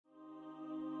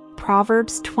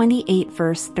Proverbs 28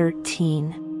 verse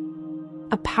 13.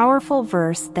 A powerful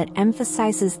verse that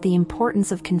emphasizes the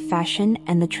importance of confession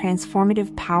and the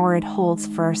transformative power it holds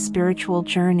for our spiritual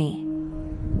journey.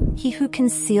 He who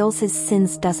conceals his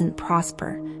sins doesn't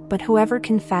prosper, but whoever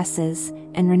confesses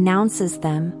and renounces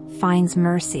them finds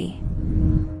mercy.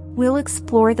 We'll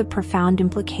explore the profound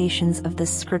implications of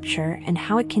this scripture and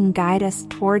how it can guide us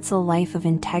towards a life of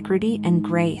integrity and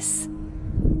grace.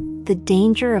 The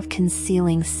danger of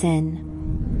concealing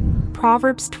sin.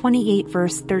 Proverbs 28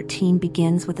 verse 13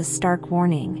 begins with a stark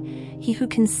warning: he who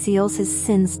conceals his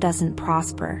sins doesn't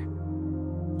prosper.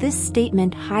 This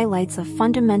statement highlights a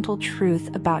fundamental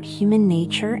truth about human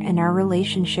nature and our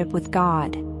relationship with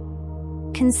God.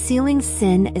 Concealing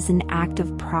sin is an act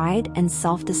of pride and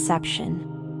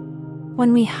self-deception.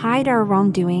 When we hide our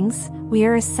wrongdoings, we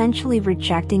are essentially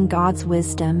rejecting God's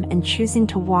wisdom and choosing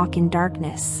to walk in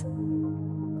darkness.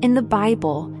 In the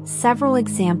Bible, several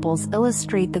examples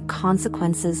illustrate the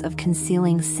consequences of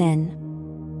concealing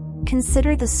sin.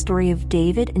 Consider the story of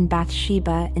David and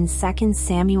Bathsheba in 2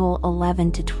 Samuel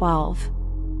 11-12.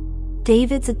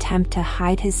 David's attempt to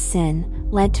hide his sin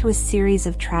led to a series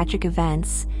of tragic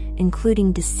events,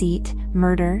 including deceit,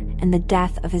 murder, and the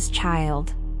death of his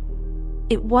child.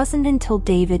 It wasn't until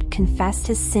David confessed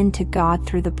his sin to God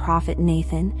through the prophet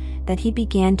Nathan that he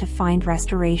began to find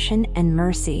restoration and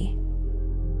mercy.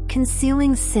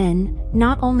 Concealing sin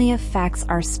not only affects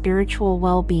our spiritual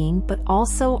well-being but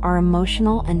also our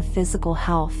emotional and physical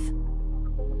health.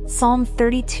 Psalm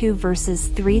 32 verses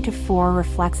 3-4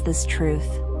 reflects this truth.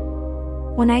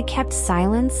 When I kept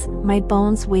silence, my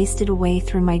bones wasted away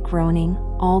through my groaning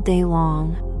all day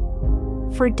long.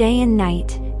 For day and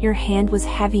night, your hand was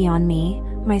heavy on me,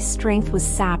 my strength was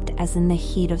sapped as in the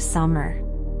heat of summer.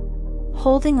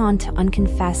 Holding on to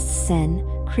unconfessed sin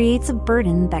creates a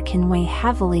burden that can weigh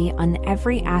heavily on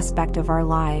every aspect of our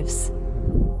lives.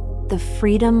 The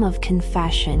freedom of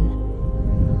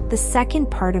confession. The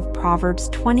second part of Proverbs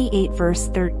 28 verse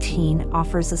 13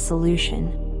 offers a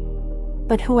solution.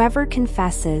 But whoever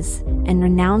confesses and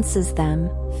renounces them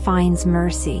finds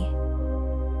mercy.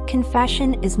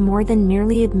 Confession is more than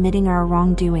merely admitting our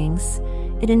wrongdoings.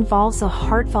 It involves a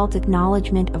heartfelt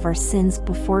acknowledgement of our sins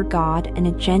before God and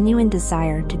a genuine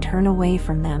desire to turn away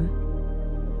from them.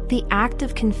 The act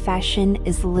of confession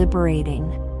is liberating.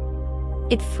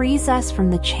 It frees us from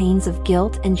the chains of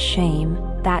guilt and shame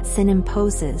that sin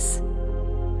imposes.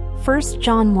 1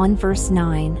 John 1 verse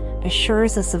 9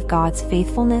 assures us of God's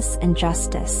faithfulness and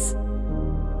justice.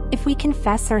 If we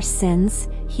confess our sins,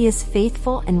 He is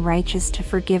faithful and righteous to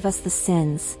forgive us the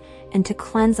sins and to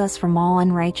cleanse us from all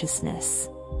unrighteousness.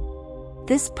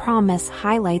 This promise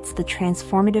highlights the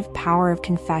transformative power of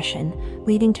confession,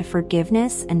 leading to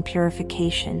forgiveness and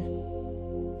purification.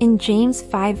 In James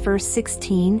 5 verse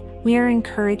 16, we are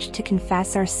encouraged to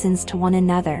confess our sins to one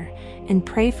another and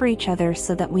pray for each other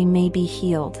so that we may be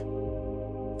healed.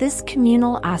 This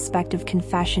communal aspect of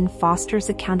confession fosters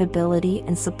accountability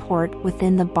and support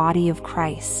within the body of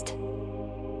Christ.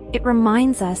 It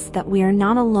reminds us that we are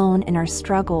not alone in our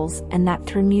struggles and that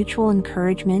through mutual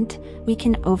encouragement, we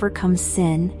can overcome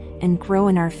sin and grow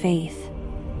in our faith.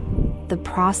 The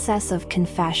process of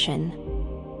confession.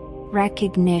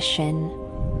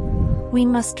 Recognition. We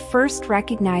must first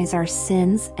recognize our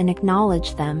sins and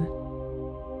acknowledge them.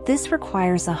 This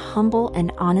requires a humble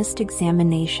and honest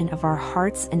examination of our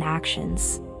hearts and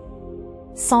actions.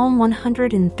 Psalm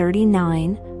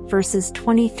 139, verses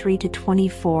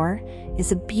 23-24,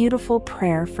 is a beautiful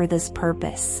prayer for this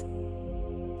purpose.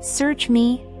 Search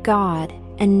me, God,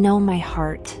 and know my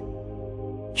heart.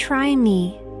 Try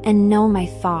me, and know my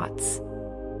thoughts.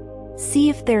 See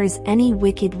if there is any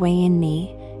wicked way in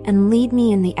me, and lead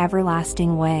me in the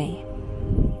everlasting way.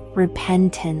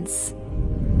 Repentance.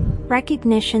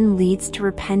 Recognition leads to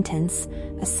repentance,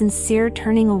 a sincere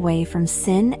turning away from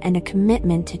sin and a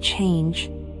commitment to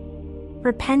change.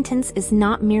 Repentance is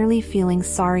not merely feeling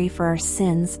sorry for our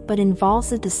sins but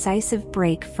involves a decisive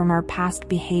break from our past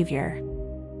behavior.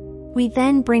 We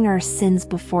then bring our sins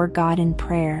before God in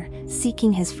prayer,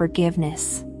 seeking His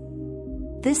forgiveness.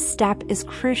 This step is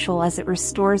crucial as it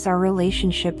restores our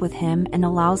relationship with Him and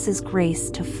allows His grace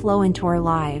to flow into our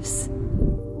lives.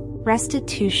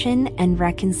 Restitution and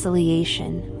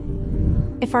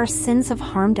reconciliation. If our sins have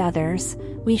harmed others,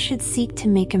 we should seek to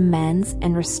make amends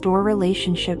and restore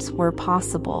relationships where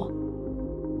possible.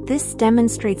 This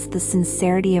demonstrates the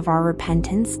sincerity of our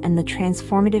repentance and the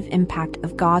transformative impact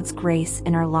of God's grace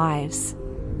in our lives.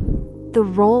 The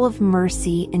role of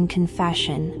mercy in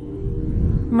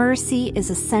confession. Mercy is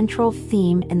a central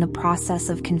theme in the process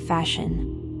of confession.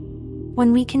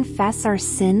 When we confess our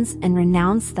sins and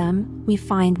renounce them, we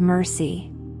find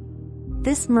mercy.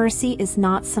 This mercy is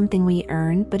not something we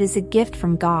earn but is a gift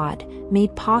from God,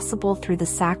 made possible through the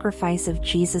sacrifice of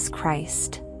Jesus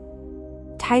Christ.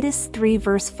 Titus 3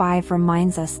 verse 5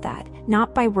 reminds us that,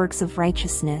 not by works of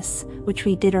righteousness, which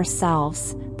we did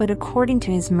ourselves, but according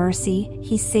to His mercy,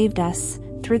 He saved us,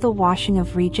 through the washing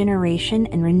of regeneration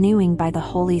and renewing by the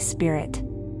Holy Spirit.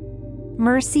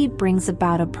 Mercy brings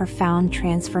about a profound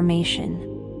transformation.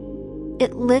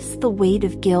 It lifts the weight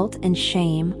of guilt and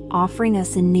shame, offering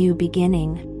us a new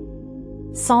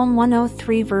beginning. Psalm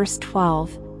 103 verse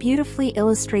 12 beautifully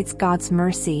illustrates God's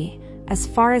mercy. As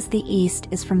far as the east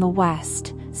is from the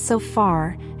west, so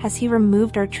far has He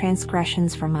removed our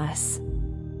transgressions from us.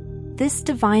 This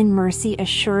divine mercy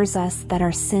assures us that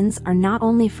our sins are not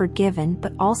only forgiven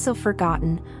but also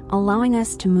forgotten, allowing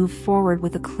us to move forward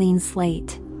with a clean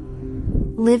slate.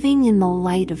 Living in the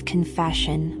light of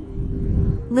confession.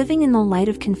 Living in the light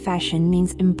of confession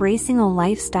means embracing a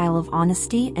lifestyle of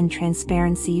honesty and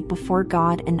transparency before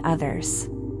God and others.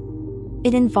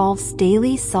 It involves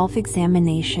daily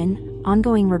self-examination,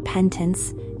 ongoing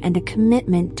repentance, and a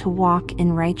commitment to walk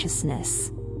in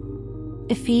righteousness.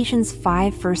 Ephesians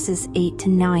 5 verses 8 to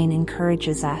 9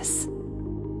 encourages us.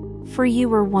 For you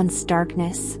were once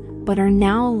darkness, but are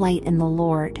now light in the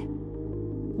Lord.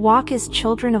 Walk as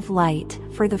children of light,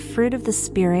 for the fruit of the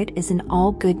Spirit is in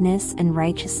all goodness and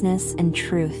righteousness and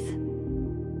truth.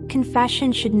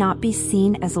 Confession should not be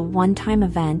seen as a one-time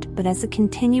event but as a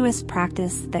continuous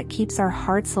practice that keeps our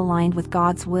hearts aligned with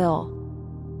God's will.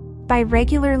 By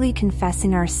regularly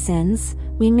confessing our sins,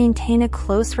 we maintain a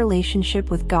close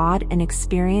relationship with God and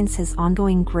experience His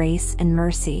ongoing grace and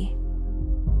mercy.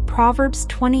 Proverbs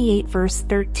 28 verse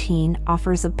 13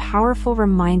 offers a powerful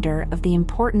reminder of the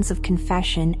importance of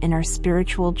confession in our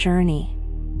spiritual journey.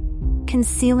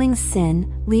 Concealing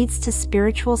sin leads to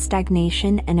spiritual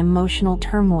stagnation and emotional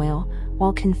turmoil,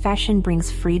 while confession brings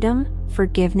freedom,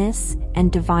 forgiveness,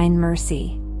 and divine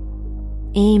mercy.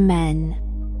 Amen.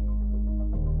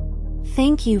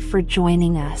 Thank you for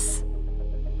joining us.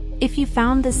 If you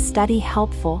found this study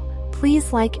helpful,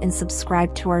 please like and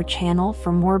subscribe to our channel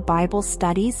for more Bible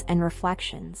studies and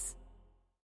reflections.